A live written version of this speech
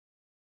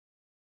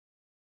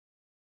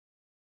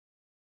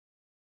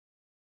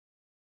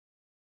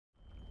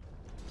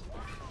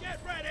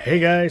Hey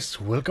guys,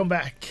 welcome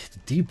back to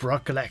Deep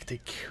Rock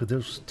Galactic with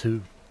those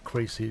two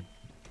crazy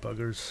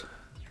buggers.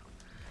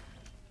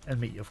 And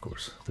me, of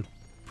course, the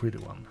pretty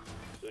one.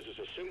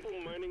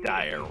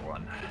 Dire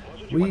one.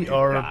 We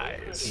are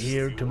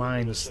here to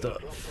mine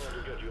stuff.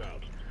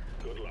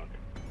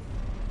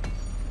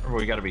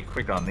 We gotta be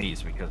quick on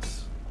these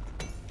because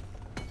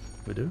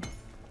We do?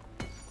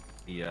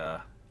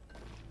 the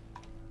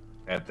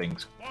bad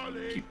things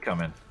keep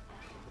coming.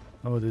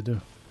 Oh, they do.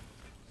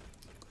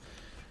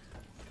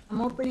 I'm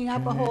opening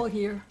up a hole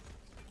here.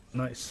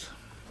 Nice.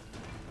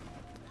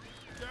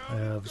 I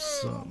have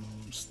some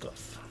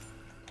stuff.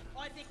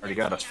 Already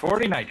got us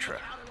 40 nitro.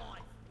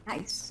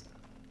 Nice.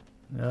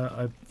 Yeah,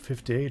 I have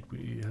 58.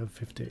 We have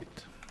 58.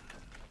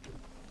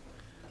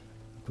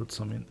 Put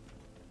some in.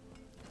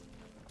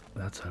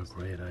 That's how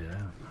great I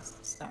am. This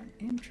is our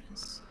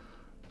entrance.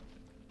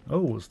 Oh,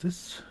 what's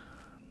this?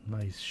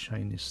 Nice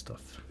shiny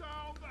stuff.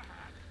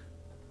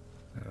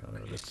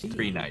 Let's do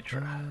 3 nitro.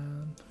 that.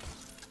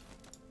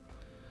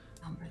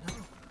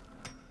 Umbrella.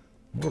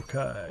 More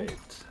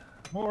kite.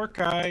 More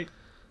kite.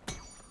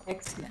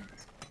 Excellent.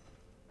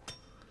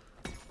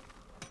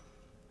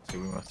 See,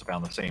 we must have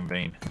found the same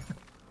vein.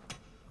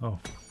 Oh.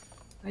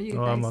 Are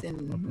you Oh, I'm guys up,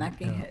 in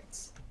knocking yeah.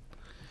 heads?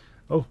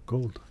 Oh,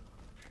 gold.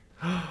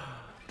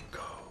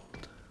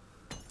 Gold.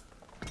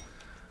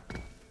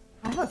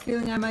 I have a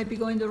feeling I might be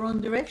going the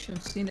wrong direction,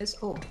 seeing as...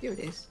 Oh, here it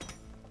is.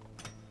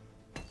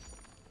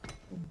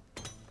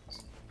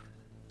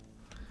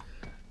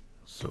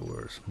 So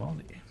where's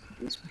Molly?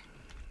 This way.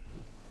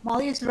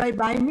 Molly is right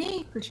by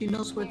me, because she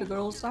knows where the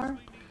girls are.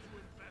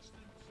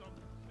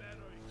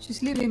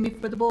 She's leaving me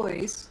for the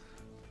boys.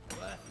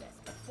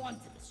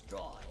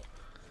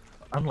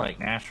 Unlike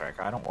Gnashrakh,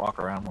 I don't walk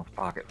around with a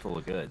pocket full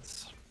of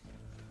goods.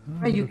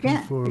 Right, you looking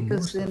can't, for more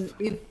because then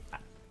stuff. if...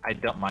 I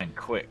dump mine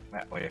quick.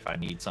 That way, if I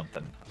need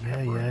something. I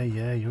have room.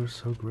 Yeah, you're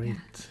so great.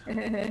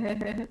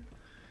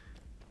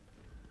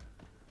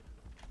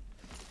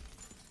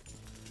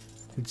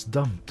 It's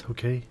dumped,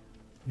 okay?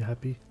 You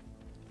happy?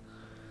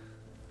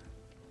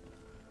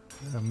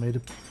 I made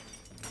a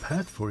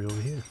path for you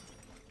over here.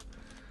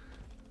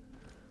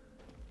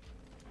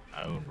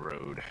 My own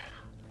road.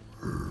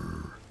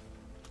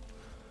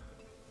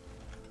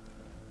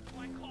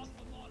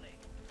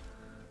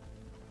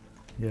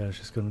 Yeah,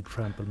 she's gonna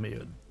trample me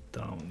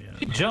down, yeah.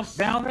 You jumped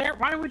down there?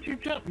 Why would you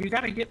jump? You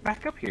gotta get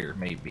back up here,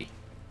 maybe.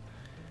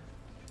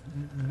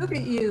 Look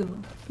at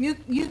you. You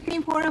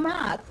came for a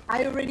mat.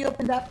 I already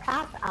opened that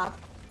path up.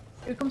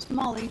 Here comes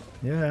Molly.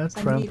 Yeah, I need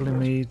trampling her.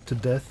 me to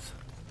death.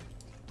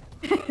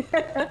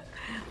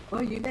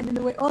 Oh, you got in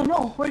the way. Oh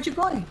no, where'd you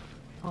going?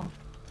 Oh,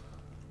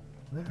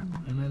 There,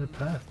 I made a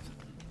path.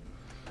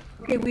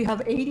 okay. We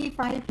have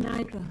 85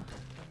 nitro.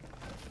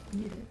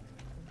 Need it.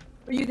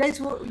 Oh, you guys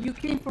you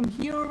came from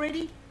here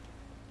already?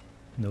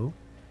 No,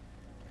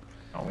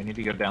 Oh, we need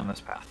to go down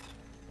this path.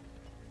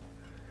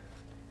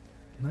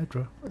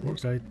 nitro, Oh, more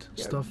kite, there are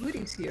stuff,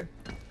 goodies here.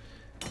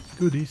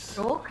 goodies.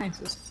 There are all kinds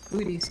of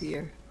goodies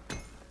here.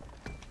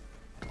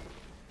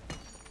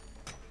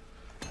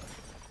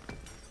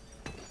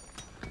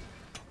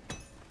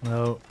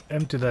 Now,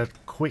 empty that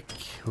quick,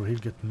 or he'll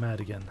get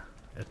mad again.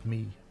 At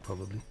me,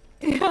 probably.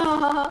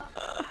 Yeah,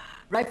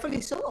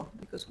 rightfully so,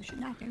 because we should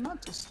not hang on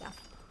to stuff.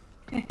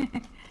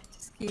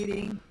 Just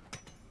kidding.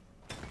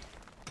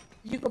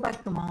 You go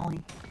back to Molly.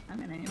 I'm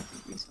gonna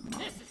introduce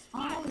Molly.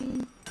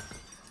 Molly.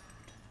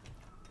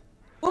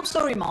 Oops,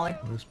 sorry, Molly.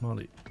 Where's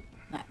Molly?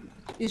 Nah,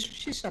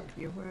 she's up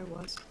here where I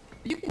was.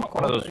 You can One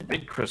call of those her.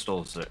 big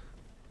crystals that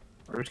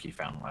Mirrusky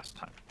found last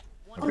time.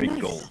 A Oh, big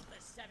nice. gold.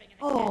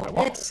 Oh,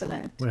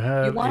 excellent. We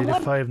have want one?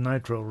 85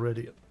 nitro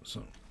already,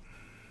 so...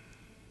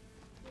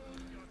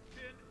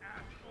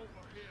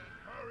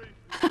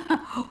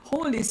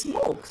 Holy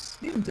smokes!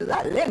 Listen to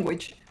that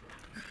language.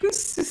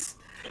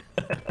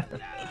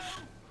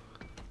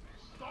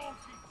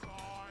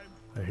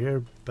 I hear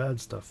bad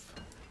stuff.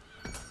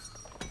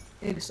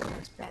 It is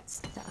always bad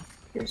stuff.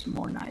 Here's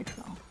more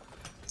nitro.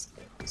 Let's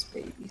get these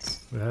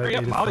babies. We have Hurry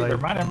up, Molly. They're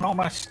 85. mining all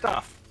my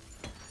stuff.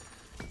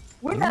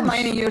 We're not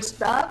mining your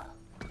stuff.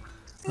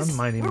 I'm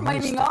mining We're my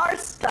mining stuff. our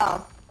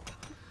stuff.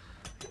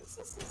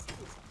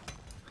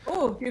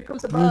 Oh, here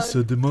comes a bug. It's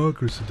a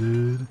democracy,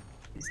 dude.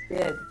 He's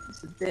dead.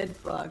 It's a dead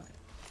bug.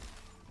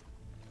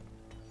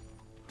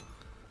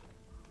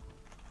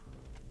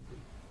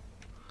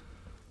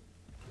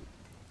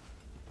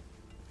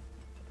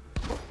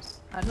 Oops,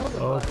 another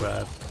Oh bug.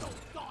 crap.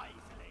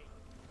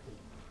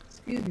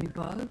 Excuse me,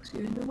 bugs.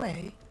 You're in the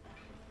way.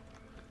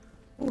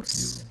 Oh,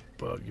 You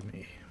bug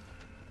me.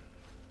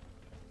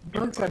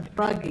 bugs are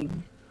bugging.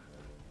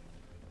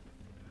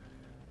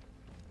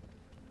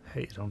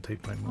 Hey, don't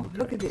take my Oh, mood.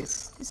 look at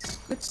this. This is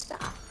good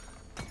stuff.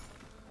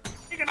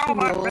 You get all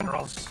my Cool.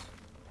 minerals.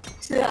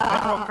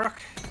 Yeah. Mineral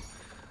crook.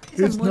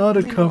 It's not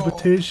a mineral.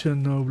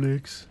 competition,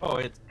 Oblyx. Oh,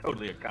 it's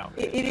totally a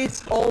competition. It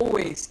is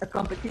always a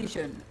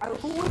competition.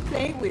 Who we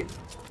play with?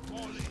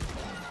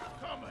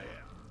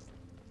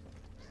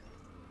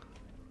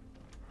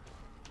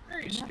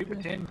 Hurry, you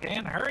stupid tin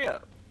can. Hurry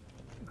up.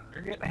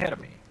 You're getting ahead of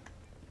me.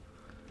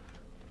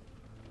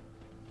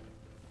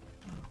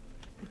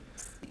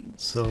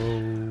 So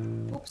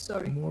Oops,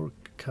 sorry. more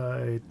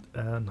kite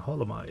and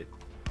holomite.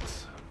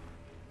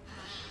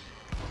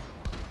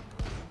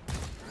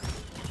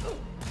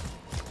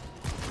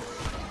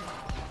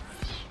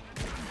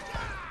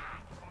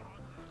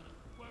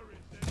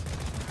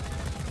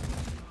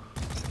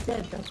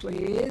 Dead, that's where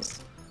he is.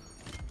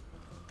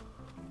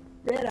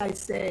 Dead, I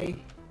say.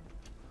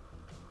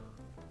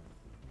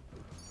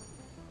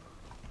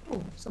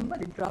 Oh,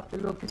 somebody dropped a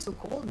little piece of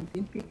gold and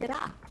didn't pick it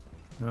up.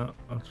 No,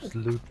 that's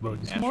loot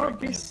bugs. More of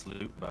Gnashrakh and this. his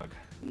loot bug.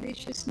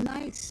 Delicious,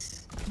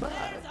 nice. But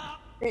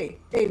hey,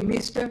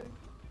 mister.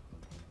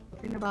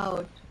 Talking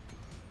about,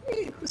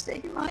 hey, who's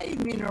taking my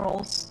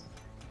minerals?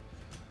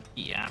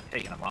 Yeah, I'm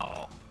taking them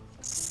all.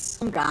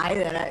 Some guy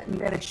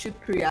that I shoot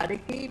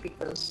periodically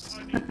because.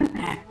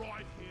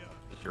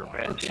 It's your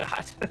bad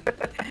shot.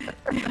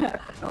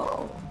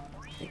 Oh.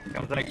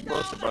 Comes an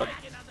explosive bug.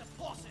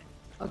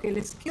 Okay,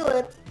 let's kill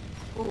it.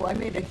 Oh, I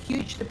made a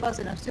huge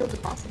deposit. I'm still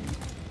depositing.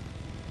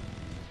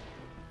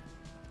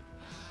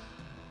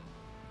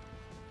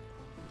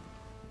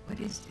 What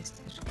is this?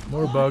 There's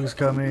More bugs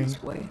coming.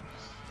 this way.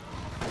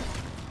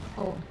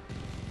 Oh.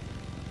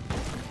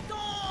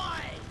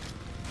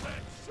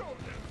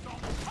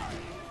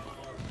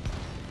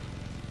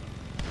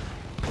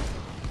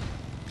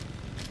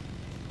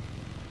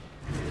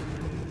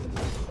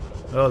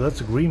 Oh,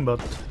 that's a green bot.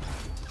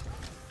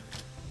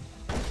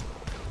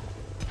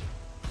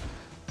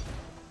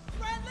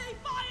 Friendly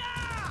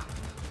fire!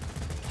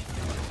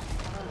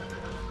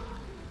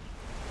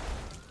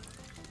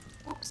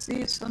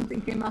 Oopsie,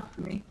 something came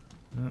after me.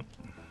 Yeah.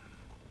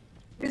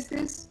 Is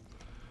this?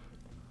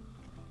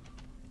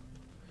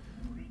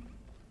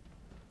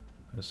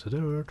 It's a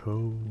dirt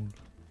hole.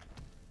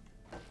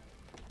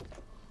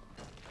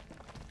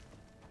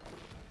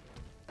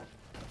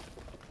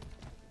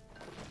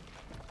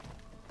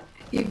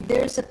 If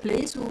there's a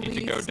place where Need we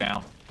to go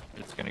down.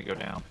 It's gonna go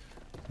down.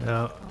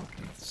 Yeah,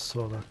 Okay.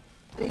 saw that.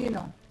 So you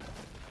know.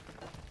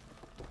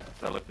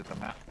 So I looked at the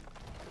map.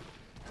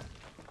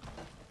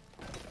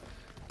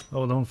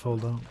 Oh, don't fall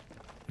down.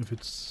 If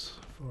it's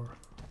far.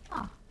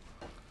 Ah.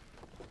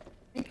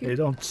 Thank Hey, you.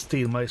 don't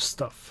steal my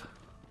stuff.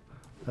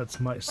 That's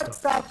my What stuff.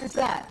 stuff is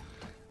that?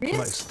 This?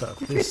 My stuff.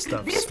 This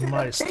stuff's This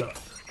my little thing?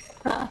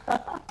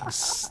 stuff.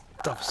 This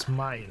stuff's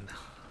mine.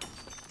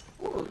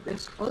 Oh,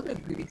 there's other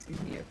goodies in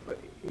here. But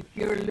if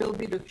you're a little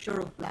bit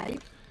short of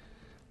life,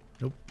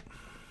 Nope.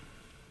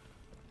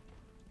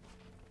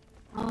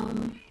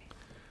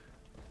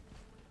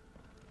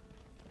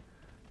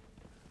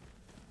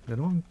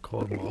 Anyone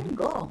call let Mom? him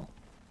go.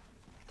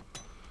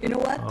 You know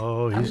what?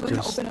 Oh, I'm he's gonna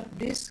just open up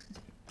this.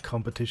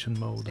 competition I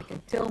mode.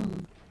 can tell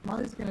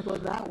Molly's gonna go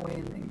that way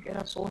and then get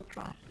us all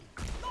trapped.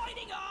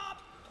 Lighting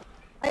up!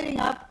 Lighting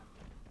up.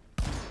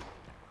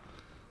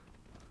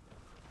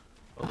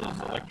 Oh,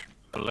 those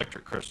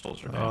electric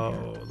crystals are down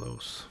here. Oh,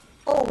 those.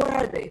 Oh, where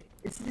are they?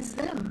 Is this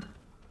them?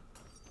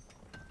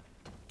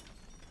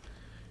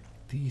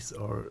 These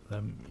are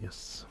them,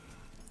 yes.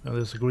 Now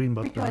there's a green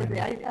bot Which are behind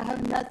they? me. I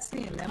have not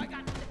seen them. I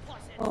got the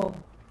deposit. Oh.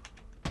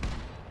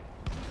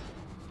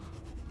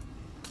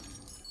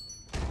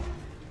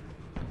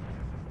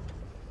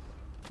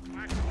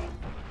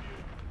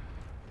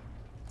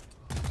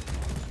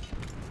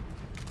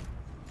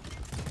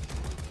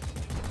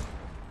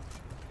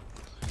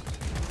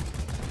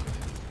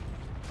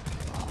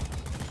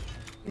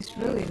 It's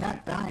really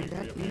not dying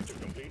that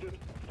easily.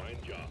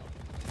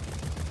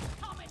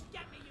 Come and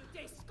get me,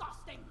 you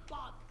disgusting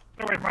bug!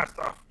 Get away from my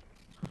stuff.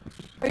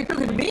 Are you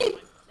talking to me?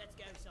 Let's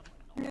go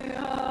somewhere.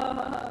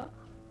 Yeah.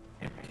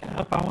 Pick it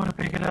up. I want to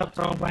pick it up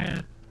so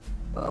bad.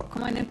 Well,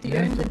 come on, empty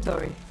your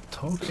inventory.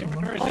 Talk so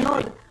Inventory much. is Oh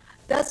empty.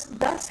 no,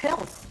 that's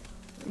health.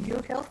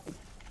 You're healthy.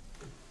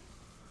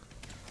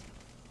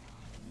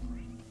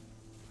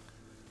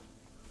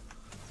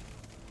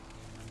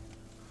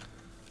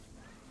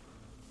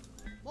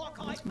 More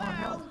kite That's more found!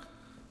 health.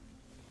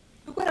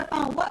 Look what I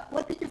found.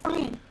 What did you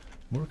find?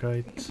 More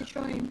Thank you kite. for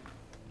showing.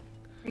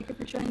 Thank you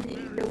for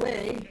showing the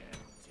way.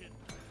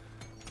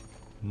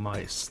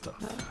 My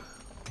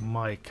stuff.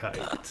 My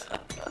kite.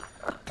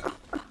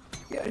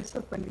 Yeah, it's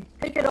so funny.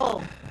 Take it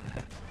all.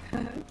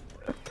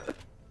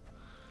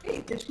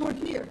 Hey, there's more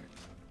here.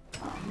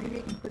 Oh, maybe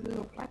I can put a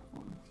little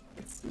platform.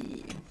 Let's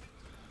see.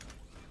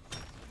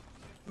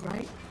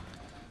 Right?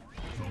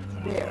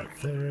 There.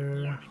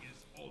 There.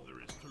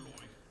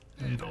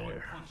 And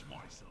there.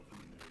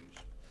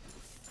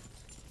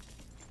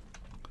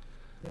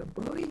 The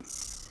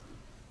boys.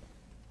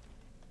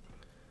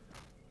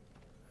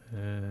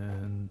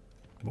 And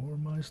more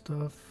my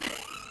stuff.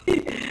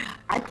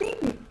 I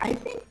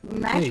think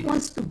Nash Hey.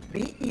 wants to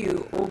beat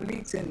you,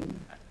 Oblyx and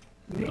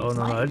Oh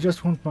no, I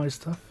just want my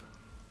stuff.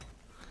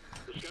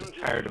 She's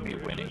tired of me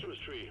winning.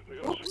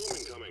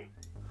 Oops.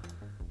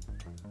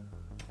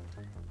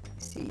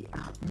 See,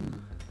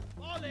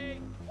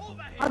 Ollie!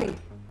 Over here! Molly,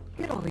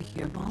 get over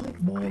here, Molly.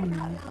 For crying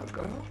out loud,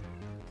 girl.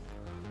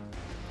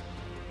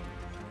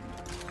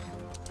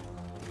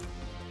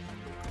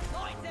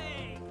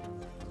 Lighting!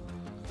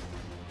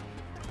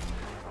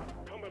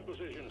 Combat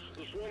positions.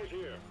 The swarm is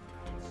here.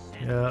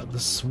 Yeah, the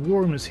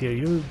swarm is here.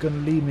 You're gonna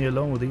leave me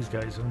alone with these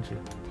guys, aren't you?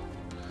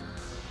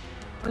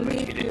 Only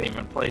You if didn't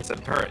even place a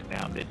turret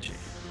down, did you?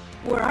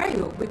 Where are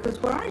you? Because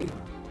where are you?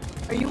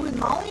 Are you with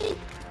Molly?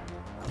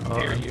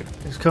 Hear you.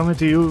 He's coming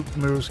to you,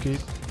 Mirrusky.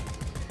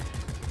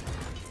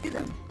 See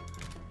them.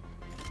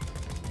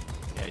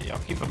 Yeah, y'all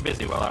keep them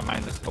busy while I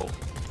mine this gold.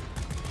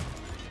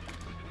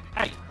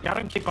 Hey, y'all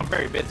don't keep them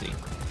very busy.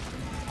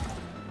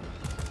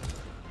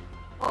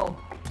 Oh,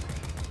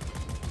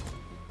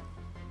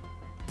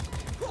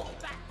 Crawl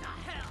back to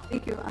hell.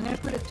 thank you. I'm gonna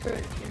put a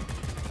turret here.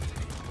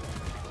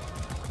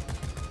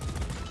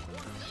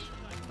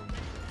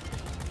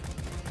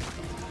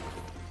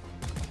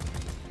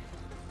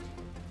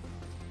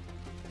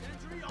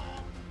 Sentry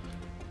on.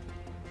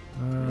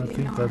 I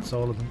think that's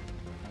all of them.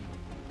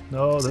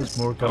 No, there's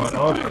more coming.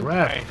 no, Oh, I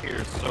crap.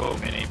 hear so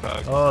many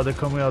bugs. Oh, they're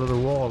coming out of the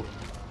wall.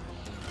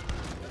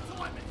 The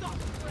time is up,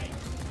 Drake.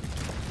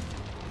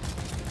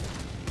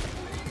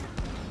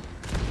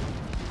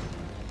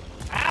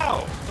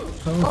 Ow!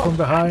 Coming from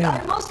behind.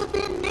 That must have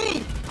been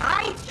me.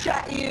 I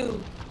shot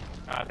you.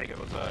 I think it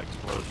was an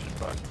explosion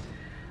bug.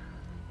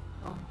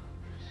 Oh.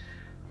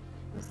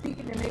 I was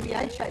thinking that maybe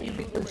I shot you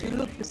because you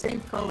look the same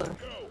color.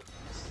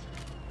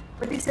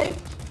 What did he say?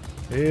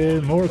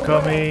 More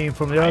coming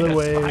from the other Behind us,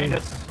 way. behind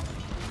us.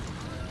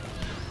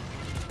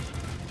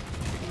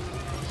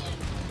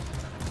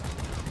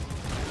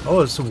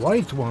 Oh, it's the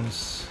white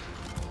ones.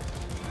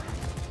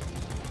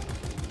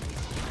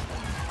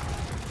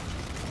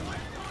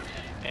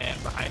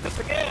 And behind us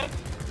again.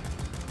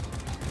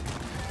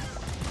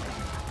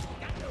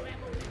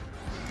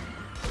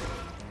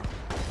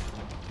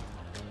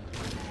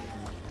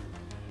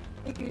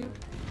 Thank you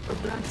for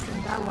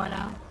blasting that one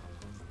out.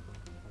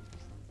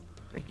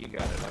 I think you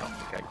got it. I don't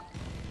think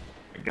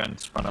your gun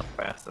spun up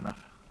fast enough.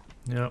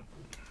 Yeah.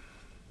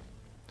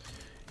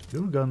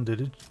 Your gun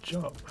did its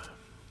job.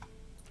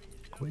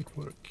 Great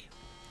work.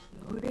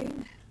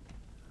 Loading.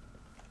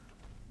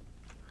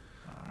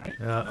 Alright.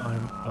 Yeah,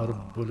 I'm out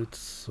of bullets,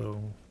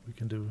 so we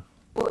can do...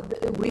 Well,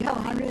 we have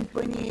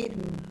 128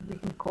 and we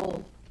can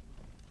call.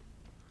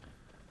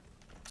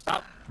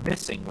 Stop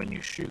missing when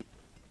you shoot.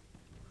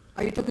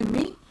 Are you talking to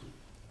me?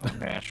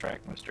 Gnashrakh,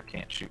 Mr.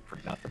 Can't shoot for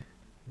nothing.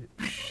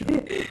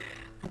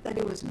 I thought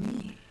it was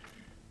me.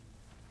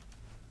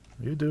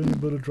 Are you doing a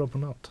bullet drop or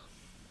not?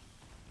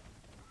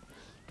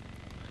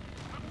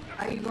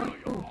 Are you going?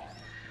 Oh.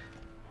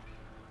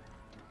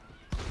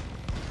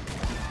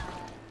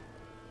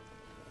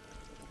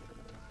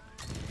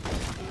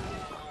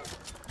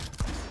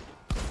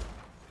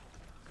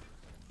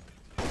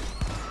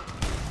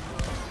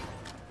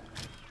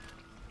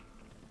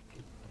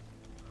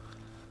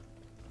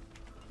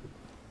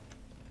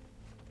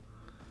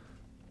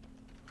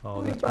 Oh,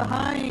 We're that's one.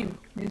 behind,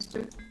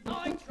 mister.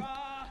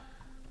 Nitra.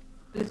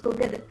 Let's go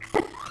get it.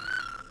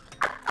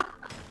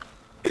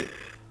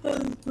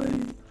 That's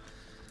funny.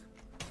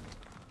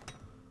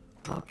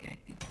 Okay.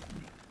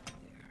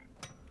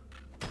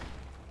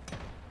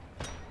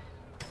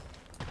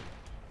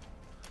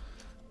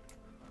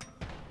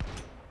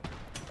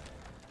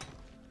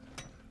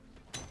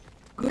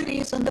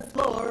 Goodies on the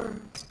floor.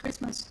 It's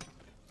Christmas.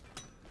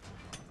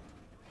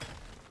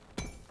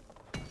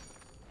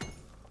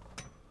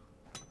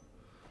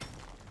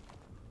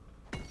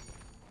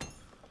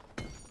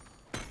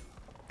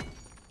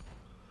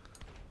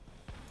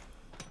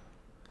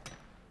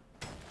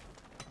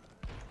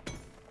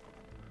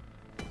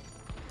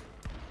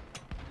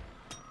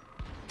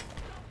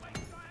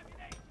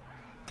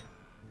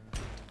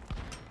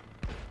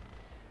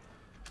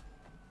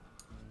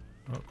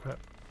 Oh, crap.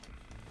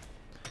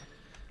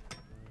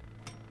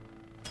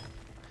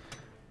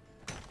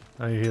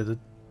 I hear the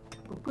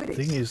Goodies.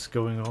 thing is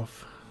going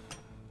off.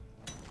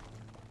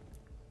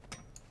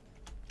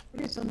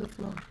 Goodies on the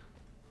floor.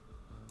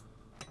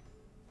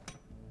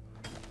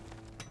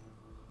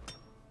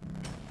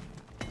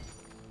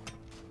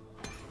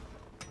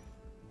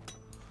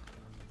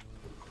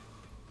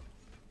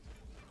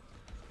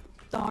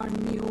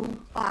 Darn you.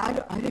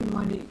 I didn't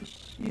want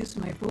to use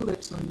my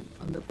bullets on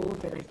the boat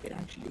that I could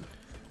actually.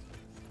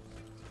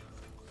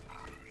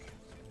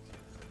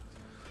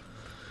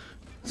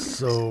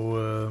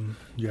 So,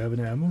 you have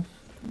any ammo,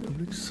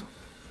 Oblyx?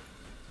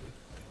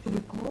 Should we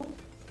call?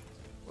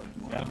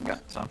 Yeah, I've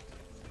got some.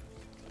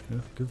 Yeah,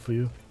 good for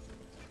you.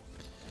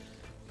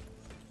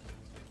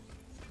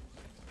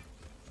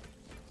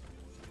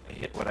 I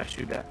hit what I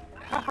shoot at.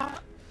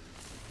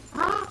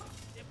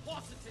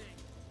 Depositing.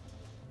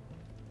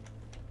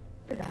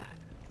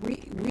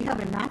 We have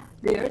enough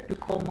there to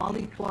call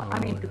Molly twice. I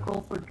mean, to yeah.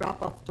 call for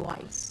drop off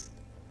twice.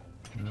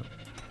 Yeah.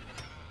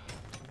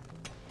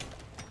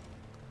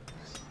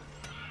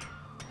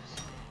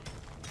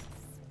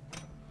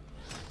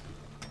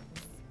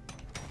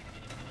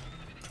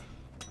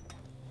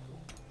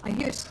 I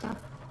hear stuff.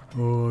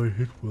 Oh, I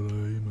hit what I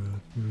aim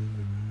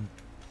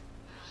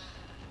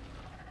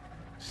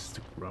at.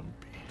 Stick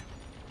grumpy.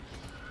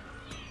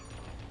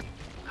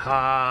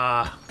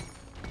 Ha!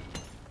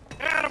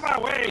 Get out of my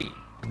way!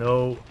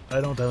 No,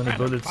 I don't have any Trying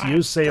to bullets. find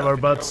You save our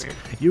stuff butts. over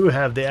here. You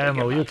have the Take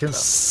ammo. my You can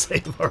stuff.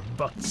 save our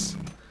butts.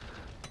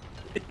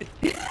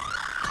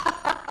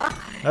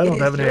 I don't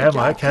is have any your ammo.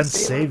 I job to can't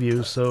save save our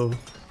you, so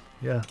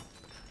yeah.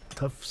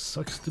 Tough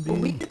sucks to But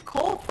we be. could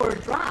call for a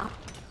drop.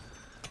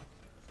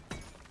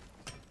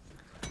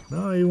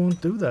 No, he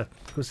won't do that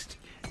because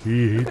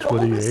he Look hates at what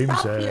all he this aims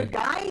stuff here, at.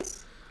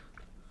 guys.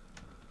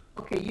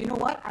 Okay, you know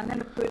what? I'm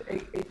gonna put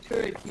a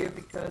turret here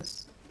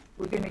because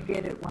we're gonna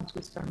get it once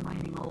we start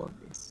mining all of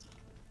this.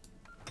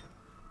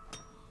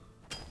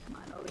 Come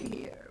on over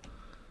here.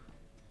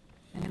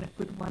 I'm gonna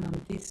put one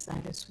on this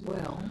side as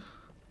well.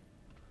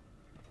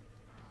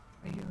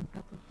 Right here on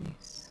top of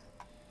this.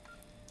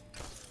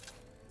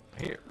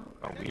 Here,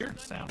 a weird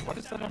sound. What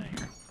is that on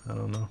here? I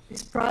don't know.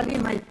 It's probably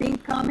my thing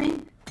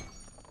coming.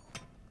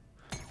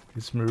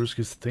 It's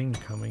Mirrusky's thing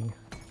coming.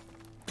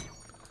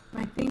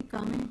 My thing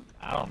coming.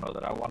 I don't know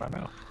that I want to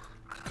know.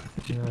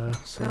 Yeah,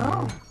 so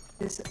No,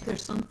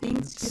 there's some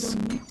things you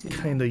don't need to know.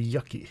 kind of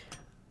yucky.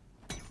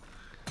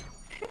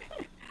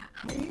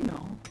 How do you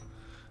know?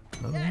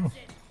 I don't know. That's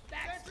it.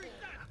 That's it.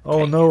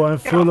 Oh no, I'm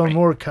Get full off on me.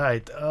 more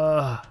kite.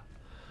 Oh,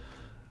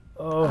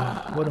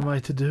 what am I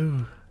to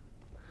do?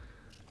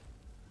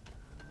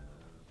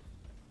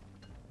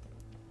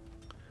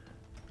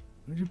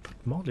 Where'd you put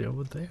Molly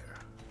over there?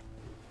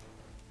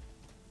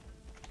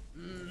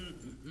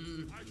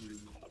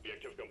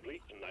 Objective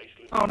complete.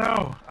 Nicely. Oh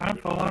no, I'm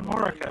full on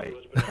Morocco.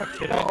 What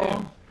did I do?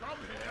 Oh,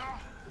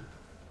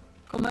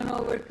 come on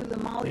over to the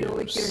molly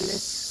over here.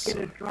 Let's get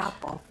a drop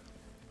off.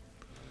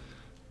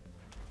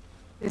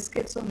 Let's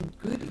get some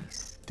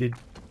goodies.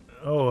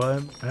 Oh,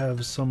 I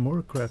have some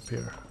more crap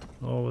here.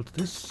 Oh, what's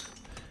this?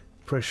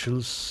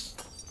 Precious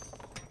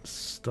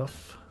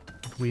stuff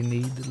that we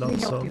need Let me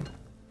lots help of. you.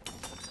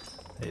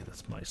 Hey,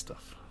 that's my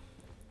stuff.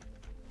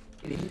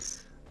 It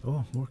is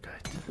Oh, more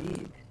kite.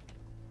 indeed.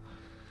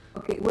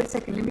 Okay, wait a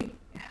second.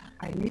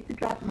 I need to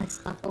drop my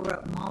stuff over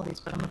at Molly's,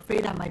 but I'm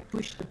afraid I might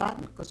push the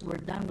button because we're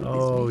done with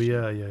Oh, this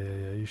mission.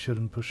 yeah. You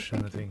shouldn't push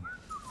anything.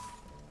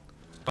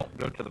 Don't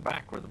go to the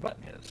back where the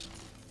button is.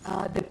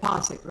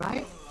 Deposit,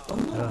 right?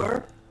 Don't move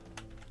her.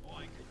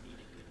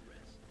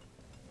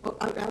 Oh,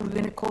 are we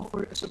gonna call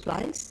for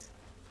supplies?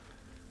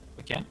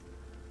 We can.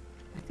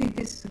 I think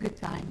this is a good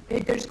time. Hey,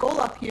 there's gold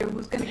up here.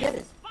 Who's gonna get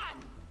it?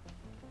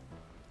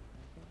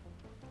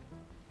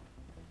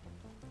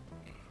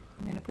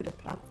 I'm gonna put a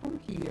platform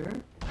here.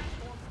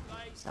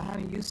 So I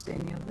haven't used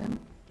any of them.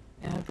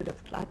 And I'll put a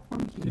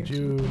platform here Did so we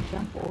you- can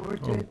jump over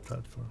to Oh, it.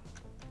 platform.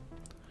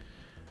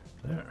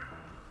 There.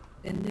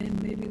 And then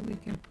maybe we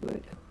can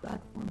put a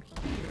platform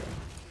here.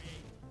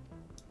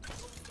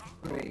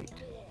 Great.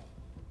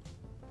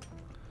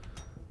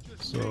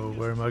 So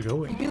where am I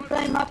going? Did you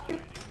climb up here?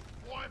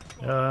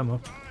 Yeah, I'm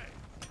up.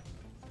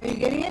 Are you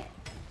getting it?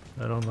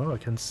 I don't know. I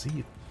can see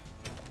it.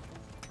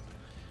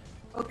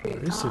 Okay.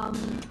 Where is it?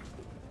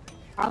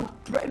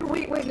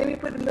 Wait. Let me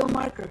put a little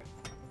marker.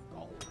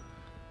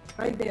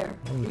 Right there.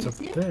 Oh, Can it's you up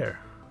see it? there.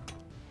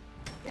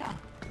 Yeah.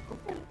 Go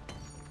for it.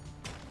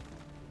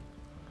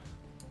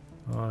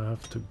 Oh, I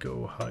have to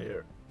go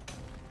higher.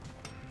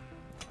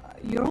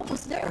 You're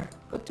almost there.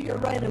 Go to your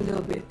right a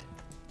little bit.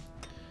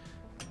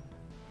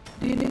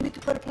 Do you need me to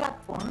put a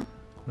platform?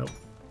 Nope,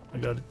 I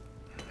got it.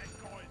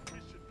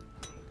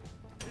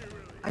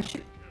 I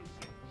should.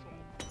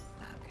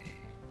 Okay.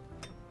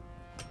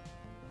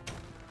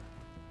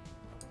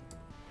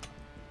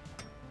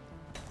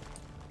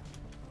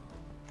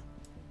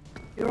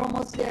 You're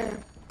almost there.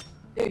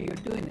 There, you're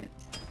doing it.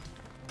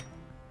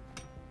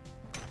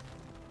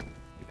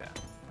 Do that.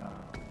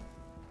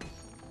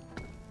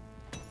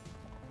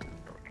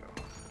 There we go.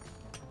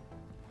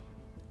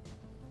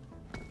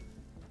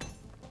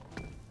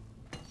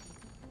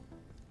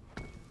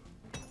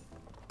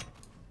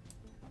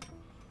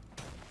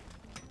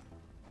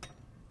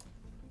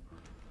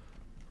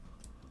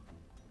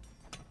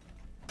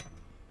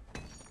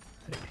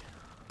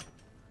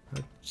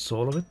 That's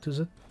all of it, is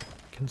it?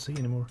 Can't see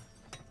anymore.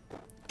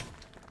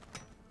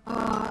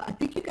 I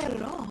think you got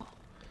it all.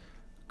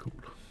 Cool.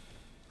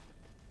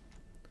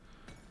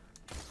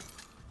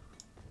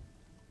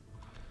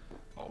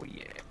 Oh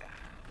yeah.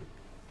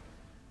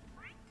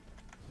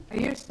 I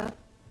hear stuff.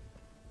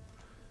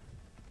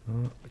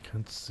 I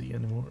can't see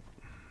anymore.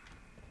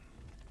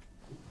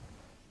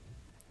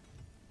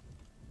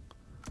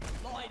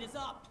 Light is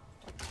up.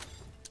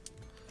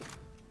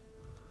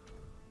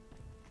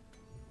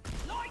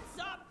 Lights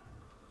up.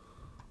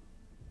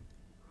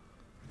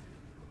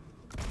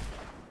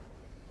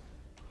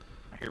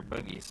 I hear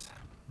boogies.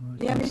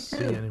 I Yeah, can't me see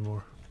too.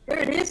 anymore. There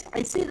it is.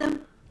 I see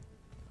them.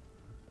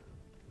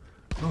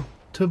 Oh,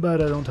 too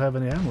bad I don't have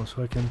any ammo,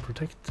 so I can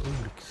protect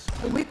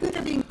Oblyx. We could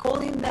have been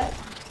calling that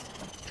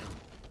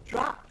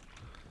drop.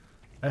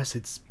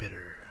 Acid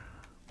spitter.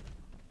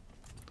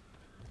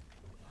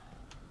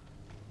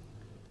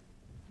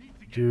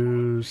 Do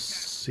you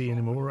see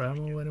any more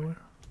ammo anywhere?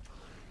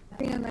 I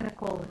think I'm gonna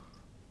call it.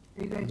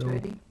 Are you guys No.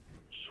 ready?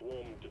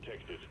 Swarm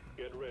detected.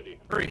 Get ready.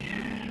 Hurry.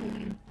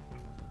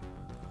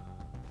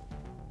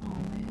 Oh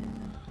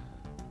man.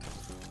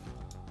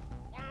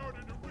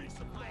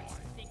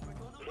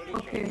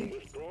 Okay.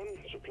 Withdrawn.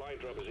 Supply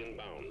drop is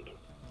inbound.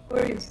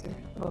 Where is it?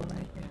 Oh, right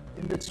there.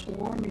 And the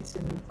swarm is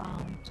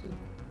inbound too.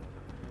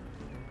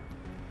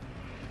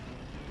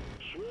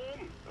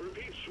 Swarm. I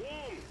repeat,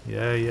 swarm.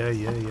 Yeah.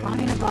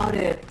 Crying about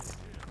it.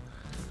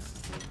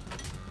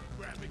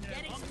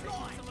 Getting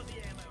supplies. Some of the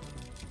ammo.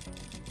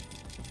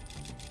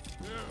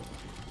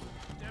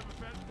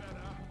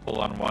 Full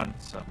on one,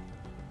 so.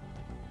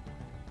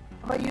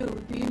 How about you?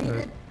 Do you need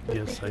it?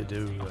 Yes, I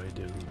do.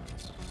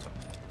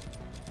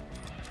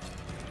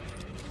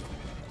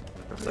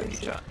 Everybody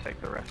shot, take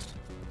the rest.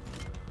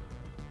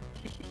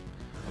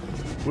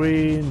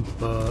 Green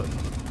bug.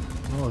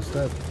 Oh, is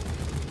that?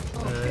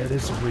 It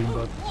is a green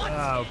bug.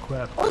 Oh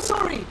crap. Oh,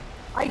 sorry!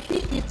 I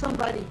hit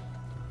somebody.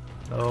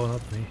 Oh,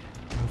 not me.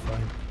 I'm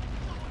fine.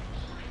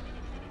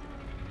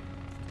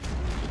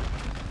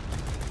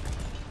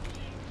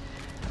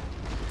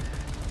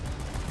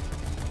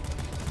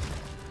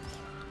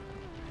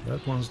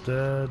 That one's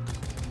dead.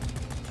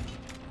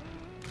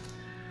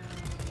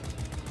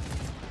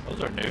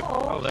 Those are new.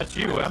 Oh, that's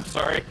you. I'm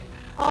sorry.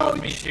 That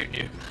was me shooting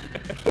you.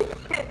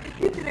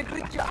 You did a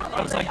good job.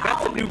 I was like,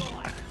 that's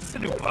a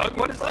new bug.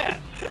 What is that?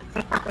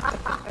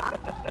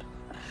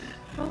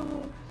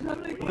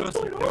 I'm like, There what's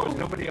going was on?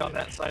 nobody on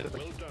that side of the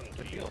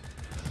field.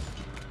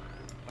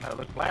 When I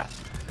looked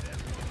last.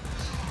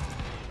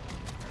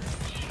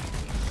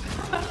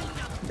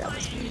 That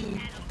was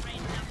me.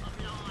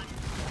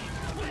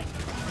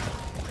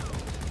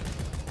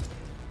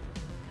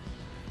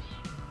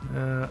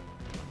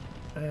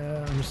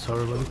 I'm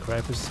sorry about the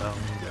crappy sound,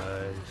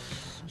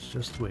 guys. It's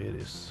just the way it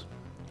is.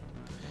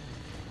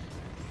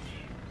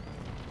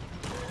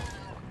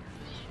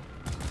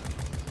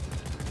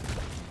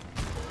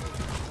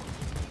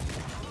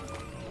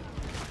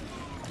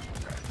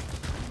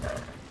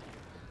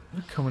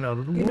 They're coming out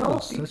of the You know,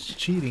 walls. That's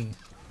cheating.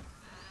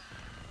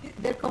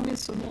 They're coming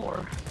some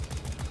more.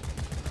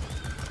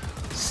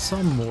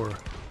 Some more.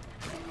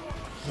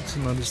 That's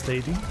an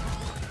understating.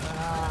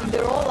 And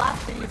they're all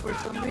after you for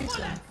some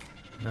reason.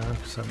 No,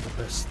 because I'm the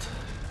best.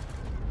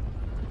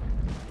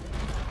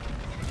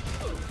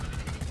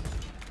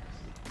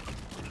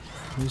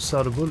 Who's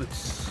out of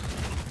bullets?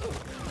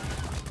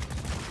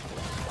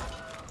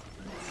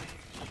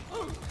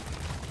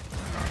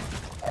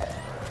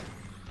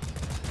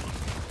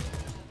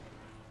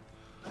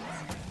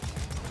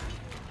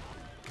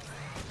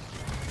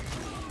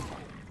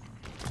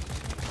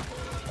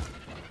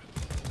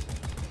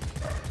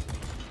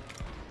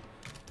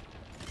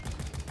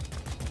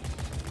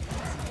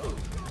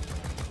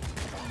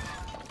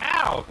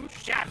 Ow! Who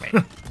shot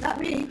me? Not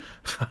me.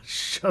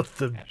 Shut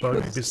the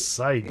bug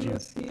beside It you.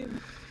 was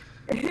him.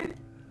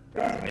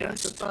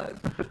 It's a bug.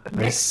 I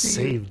Next to you.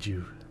 saved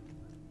you.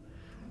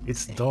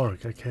 It's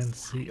dark, I can't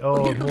see.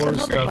 Oh, here comes more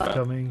another stuff bug.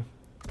 coming.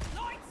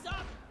 Lights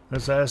up.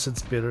 There's acid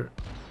spitter.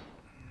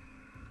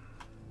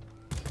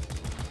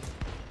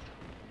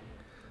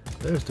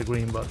 There's the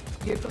green bug.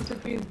 Here comes the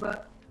green bug.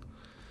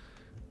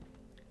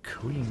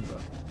 Green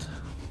bug.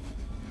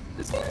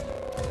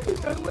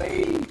 Run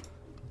away.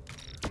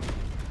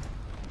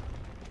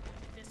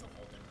 This'll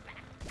hold him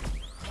back.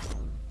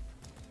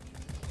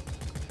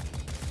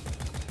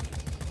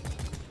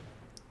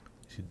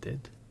 Is he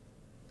dead?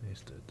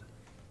 He's dead.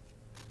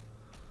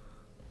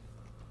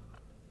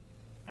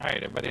 Alright,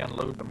 everybody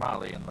unload the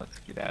molly and let's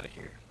get out of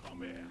here.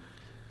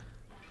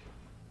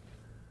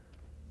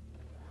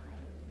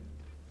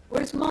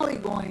 Where's Molly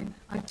going?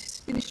 I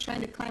just finished trying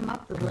to climb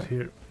up the He's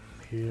hill.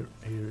 here.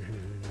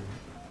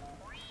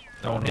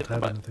 Don't hit the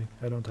have button. anything.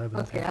 I don't have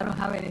anything. Okay, I don't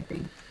have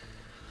anything.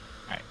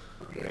 Alright.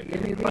 Okay, Ready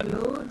let me to button.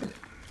 reload.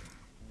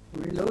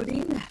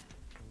 Reloading.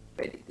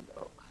 Ready to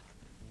go.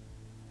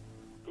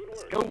 Good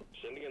work. Go.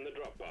 Sending in the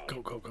drop pod.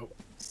 Go.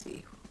 Let's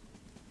see.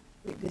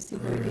 Wait, let's see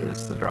where it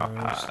It's is. the drop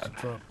Where's the pod.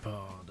 drop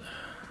pod?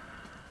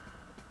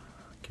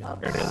 Can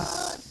There it is.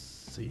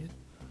 see it?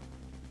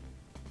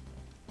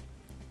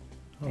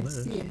 Oh, Let's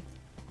there it see is. it.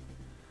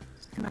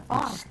 It's kind of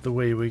far. It's the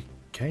way we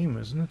came,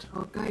 isn't it?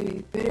 Okay,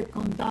 you better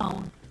come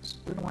down.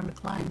 We don't want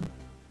to climb.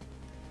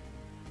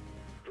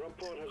 Drop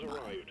pod has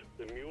arrived.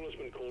 The mule has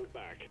been called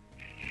back.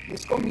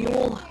 Let's go,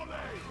 mule.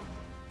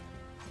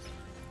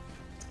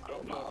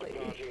 Drop pod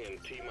departing in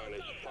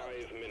T-minus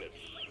 5 minutes.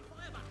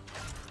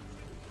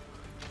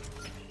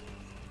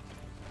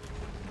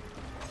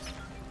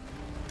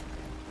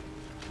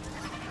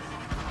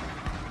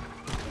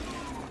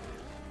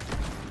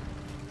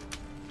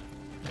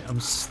 I'm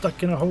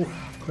stuck in a hole.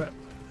 Crap.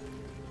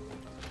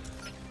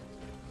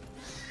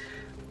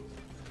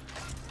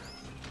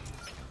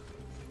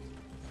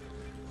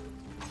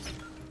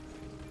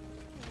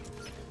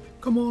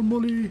 Come on,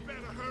 Molly.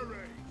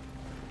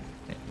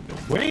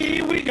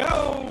 Away we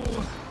go!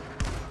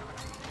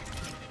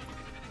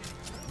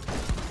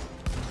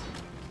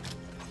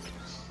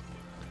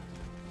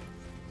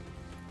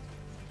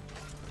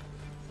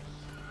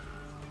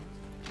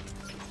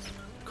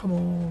 Come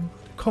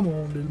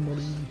on, little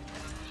Molly.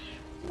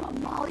 Come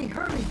on, Molly,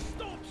 hurry.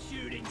 Stop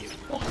shooting, you.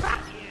 Oh,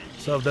 crap.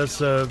 So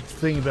that's a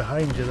thing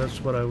behind you. That's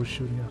what I was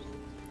shooting at.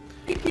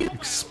 Pick it up.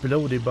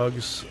 Explodey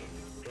bugs.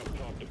 Drop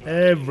pod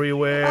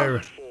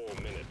Everywhere. 4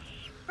 minutes.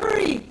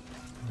 Hurry!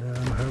 Yeah,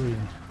 I'm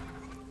hurrying.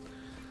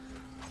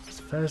 As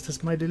fast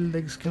as my little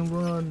legs can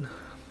run.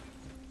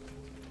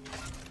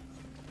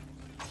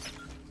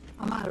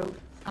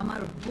 I'm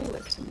out of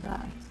bullets and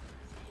guys.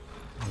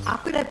 How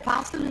could I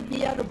possibly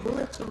be out of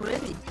bullets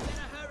already? In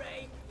a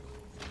hurry.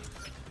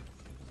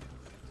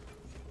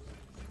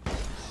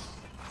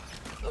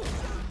 Shoot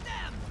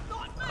them,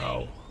 not me.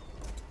 Ow.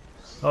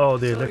 Oh,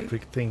 the Sorry.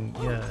 electric thing.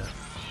 Yeah,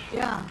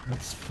 Yeah.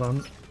 that's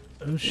fun.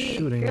 Who's Be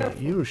shooting me?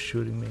 careful. You're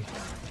shooting me.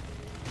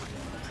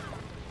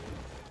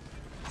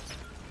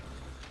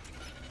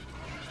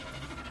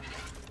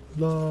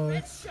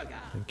 Life. Sugar.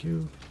 Thank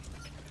you.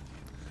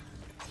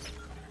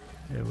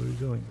 Yeah, where are we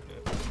going?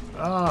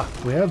 Ah,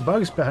 we have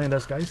bugs behind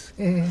us, guys.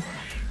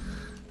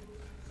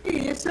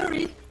 Yeah,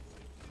 sorry.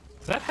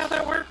 Is that how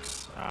that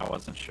works? I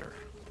wasn't sure.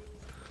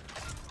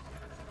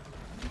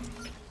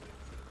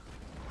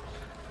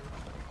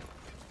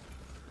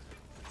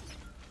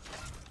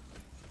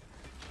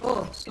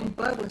 Oh, some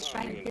bug was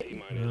trying to get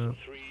me. T-minus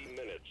 3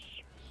 minutes.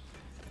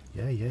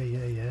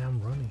 Yeah,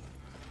 I'm running.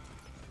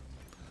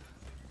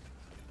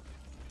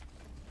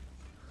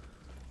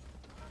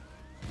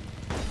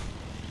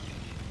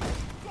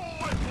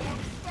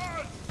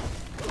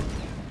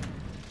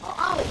 Oh,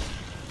 ow!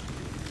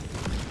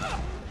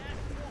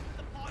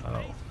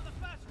 Oh.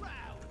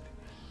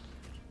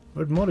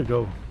 Where'd Mother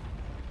go?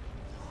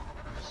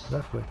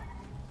 That way.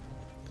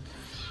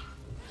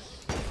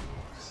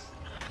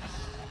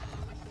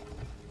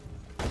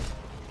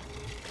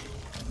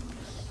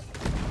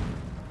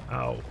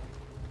 Ow.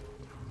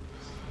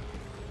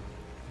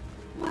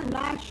 Come on,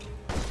 Lash.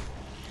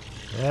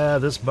 Yeah,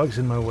 this bug's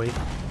in my way.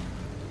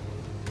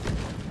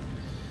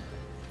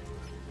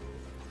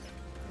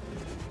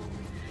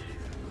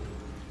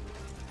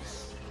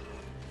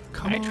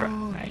 Come Nitro.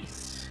 on.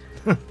 Nice.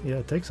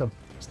 Yeah, take some.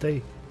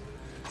 Stay.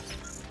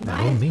 By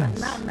all Nice, but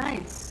means. not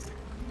nice.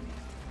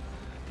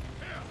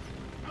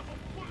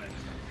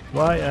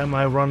 Why am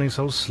I running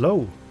so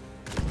slow?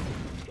 Drop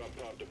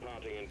pod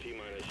departing in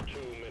T-minus 2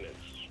 minutes.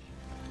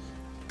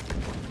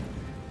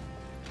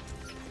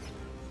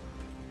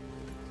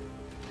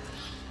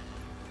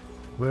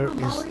 Where Oh, is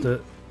Molly.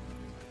 the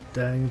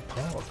dang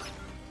pod?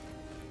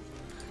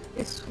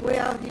 It's way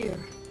out here.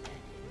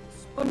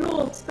 Oh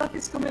no, stuff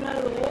is coming out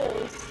of the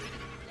walls.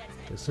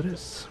 Yes, it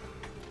is.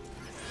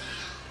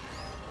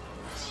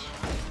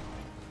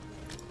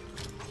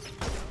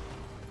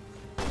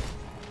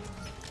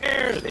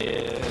 There it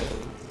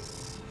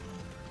is.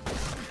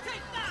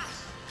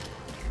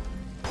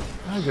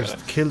 I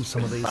just killed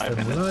some of these 5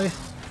 then, will I? minutes.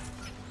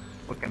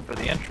 Looking for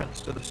the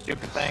entrance to the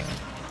stupid thing.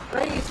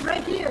 Right, it's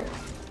right here.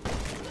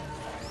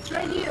 It's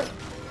right here.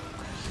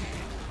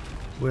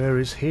 Where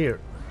is here?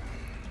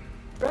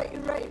 Right,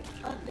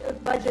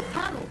 by the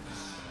panel.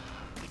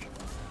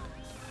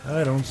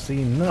 I don't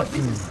see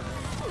nothing.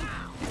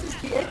 This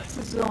is the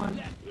exit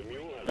zone. The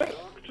mule has Right,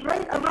 docked.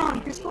 right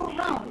around. Just go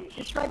around.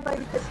 It's right by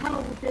the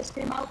panel we just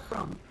came out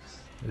from.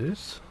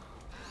 This?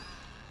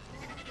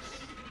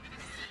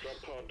 Drop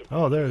pod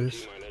departing Oh, there it in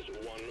is. T-minus 1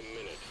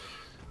 minute.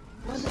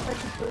 Wonder if I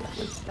can put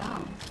this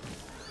down.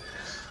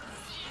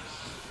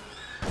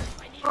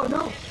 Oh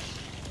no!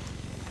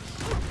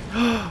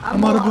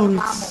 I'm out of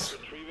bullets.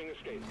 Retrieving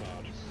escape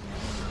pod.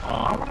 Oh,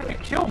 I wanted to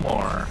kill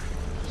more.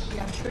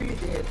 Yeah, I'm sure you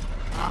did.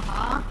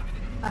 Uh-huh.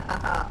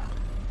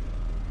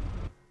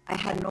 I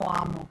had no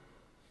ammo.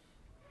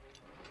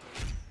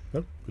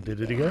 Oh, we did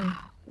it again.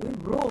 We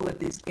roll at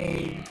this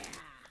game.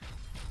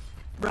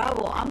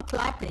 Bravo, I'm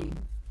clapping.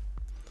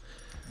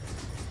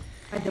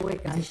 By the way,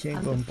 guys, Mission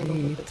I'm the fellow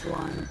with complete. the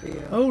blonde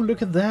beard. Oh,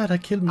 look at that. I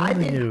killed more I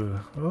than did. you.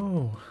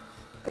 Oh.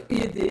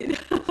 You did.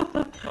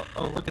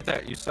 Oh, look at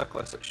that. You suck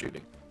less at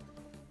shooting.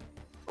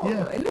 Oh,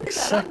 Yeah, and look at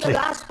exactly. that,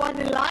 I'm the last one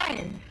in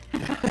line.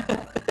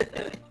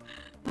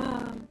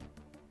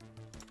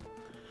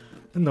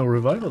 And no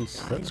revivals.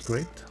 That's Nice.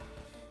 great.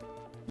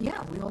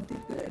 Yeah, we all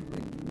did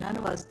good. None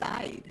of us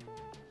died.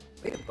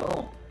 Way to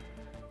go.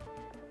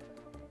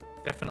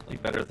 Definitely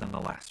better than the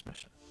last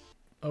mission.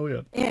 Oh,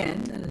 yeah.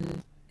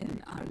 And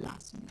in our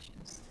last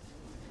missions.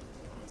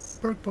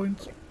 Perk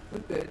points. We're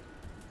good.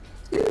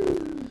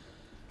 Woo!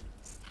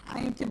 It's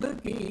time to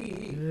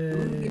boogie.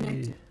 Boogie Yay.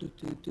 next.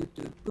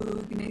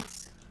 Boogie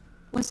next.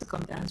 Wants to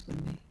come dance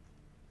with me.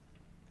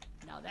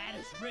 Now that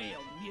is real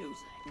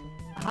music.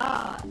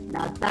 Ah,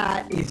 now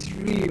that is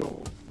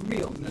real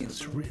music.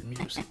 It's real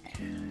music.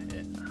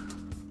 Yeah.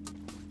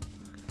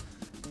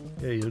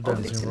 Yeah, you're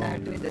Oblyx dancing and I are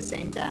wrong. doing the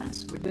same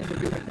dance. We're doing the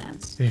river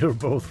dance. You're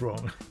both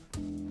wrong.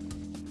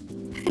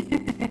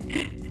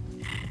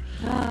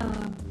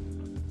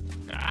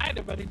 Alright,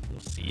 everybody. We'll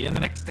see you in the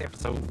next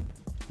episode.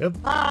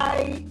 Yep.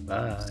 Bye.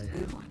 Bye.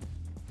 Good one.